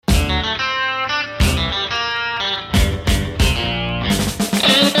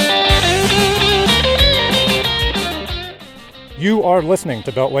You are listening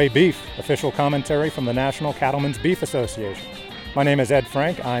to Beltway Beef, official commentary from the National Cattlemen's Beef Association. My name is Ed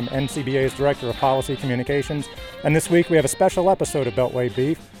Frank. I'm NCBA's Director of Policy Communications, and this week we have a special episode of Beltway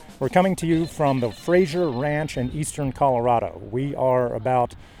Beef. We're coming to you from the Fraser Ranch in eastern Colorado. We are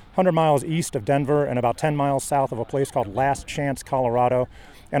about 100 miles east of Denver and about 10 miles south of a place called Last Chance, Colorado.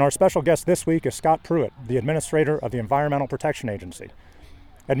 And our special guest this week is Scott Pruitt, the Administrator of the Environmental Protection Agency.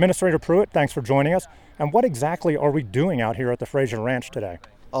 Administrator Pruitt, thanks for joining us. And what exactly are we doing out here at the Fraser Ranch today?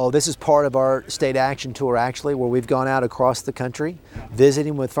 Oh, this is part of our state action tour, actually, where we've gone out across the country,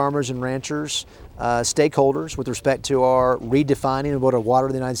 visiting with farmers and ranchers, stakeholders with respect to our redefining of what a water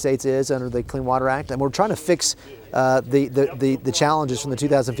in the United States is under the Clean Water Act. And we're trying to fix the challenges from the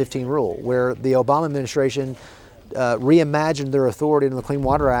 2015 rule, where the Obama administration reimagined their authority in the Clean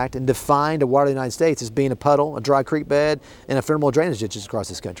Water Act and defined a water in the United States as being a puddle, a dry creek bed, and ephemeral drainage ditches across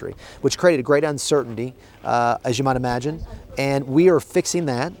this country, which created great uncertainty, as you might imagine. And we are fixing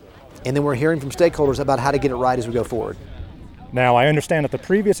that, and then we're hearing from stakeholders about how to get it right as we go forward. Now, I understand that the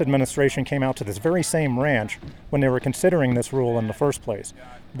previous administration came out to this very same ranch when they were considering this rule in the first place.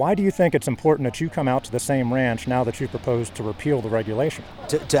 Why do you think it's important that you come out to the same ranch now that you propose to repeal the regulation?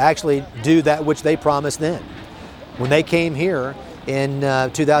 To actually do that which they promised then. When they came here in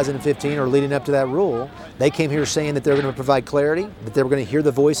 2015 or leading up to that rule, they came here saying that they were going to provide clarity, that they were going to hear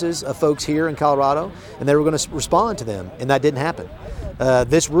the voices of folks here in Colorado, and they were going to respond to them, and that didn't happen.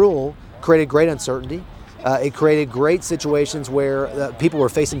 This rule created great uncertainty. It created great situations where people were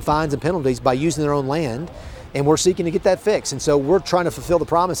facing fines and penalties by using their own land, and we're seeking to get that fixed. And so we're trying to fulfill the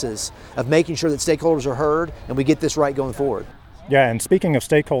promises of making sure that stakeholders are heard and we get this right going forward. Yeah, and speaking of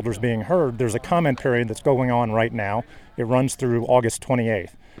stakeholders being heard, there's a comment period that's going on right now. It runs through August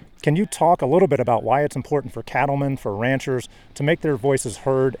 28th. Can you talk a little bit about why it's important for cattlemen, for ranchers, to make their voices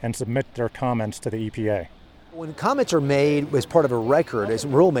heard and submit their comments to the EPA? When comments are made as part of a record, as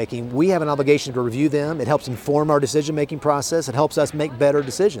rulemaking, we have an obligation to review them. It helps inform our decision-making process. It helps us make better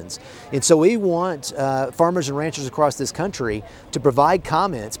decisions. And so we want farmers and ranchers across this country to provide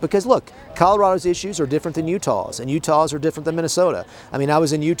comments because, look, Colorado's issues are different than Utah's, and Utah's are different than Minnesota. I mean, I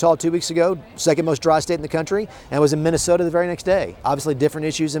was in Utah 2 weeks ago, second most dry state in the country, and I was in Minnesota the very next day. Obviously, different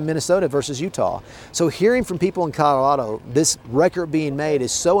issues in Minnesota versus Utah. So hearing from people in Colorado, this record being made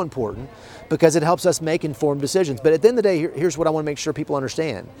is so important because it helps us make informed decisions. But at the end of the day, here's what I want to make sure people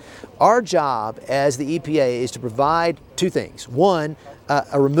understand. Our job as the EPA is to provide two things. One,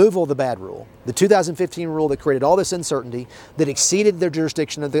 a removal of the bad rule, the 2015 rule that created all this uncertainty, that exceeded their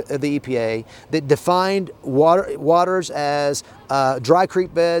jurisdiction of the EPA, that defined waters as dry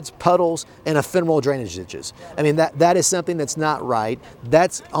creek beds, puddles, and ephemeral drainage ditches. I mean, that is something that's not right.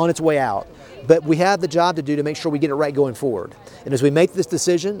 That's on its way out. But we have the job to do to make sure we get it right going forward. And as we make this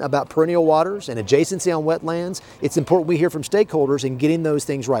decision about perennial waters and adjacency on wetlands, it's important we hear from stakeholders in getting those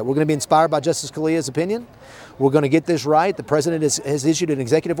things right. We're going to be inspired by Justice Scalia's opinion. We're going to get this right. The President has issued an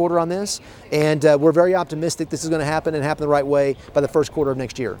executive order on this, and we're very optimistic this is going to happen and happen the right way by the first quarter of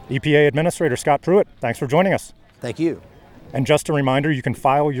next year. EPA Administrator Scott Pruitt, thanks for joining us. Thank you. And just a reminder, you can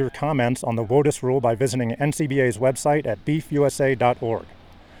file your comments on the WOTUS rule by visiting NCBA's website at beefusa.org.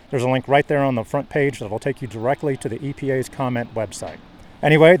 There's a link right there on the front page that will take you directly to the EPA's comment website.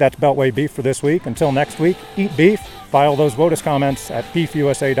 Anyway, that's Beltway Beef for this week. Until next week, eat beef, file those WOTUS comments at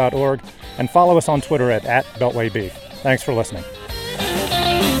beefusa.org, and follow us on Twitter at @BeltwayBeef. Thanks for listening.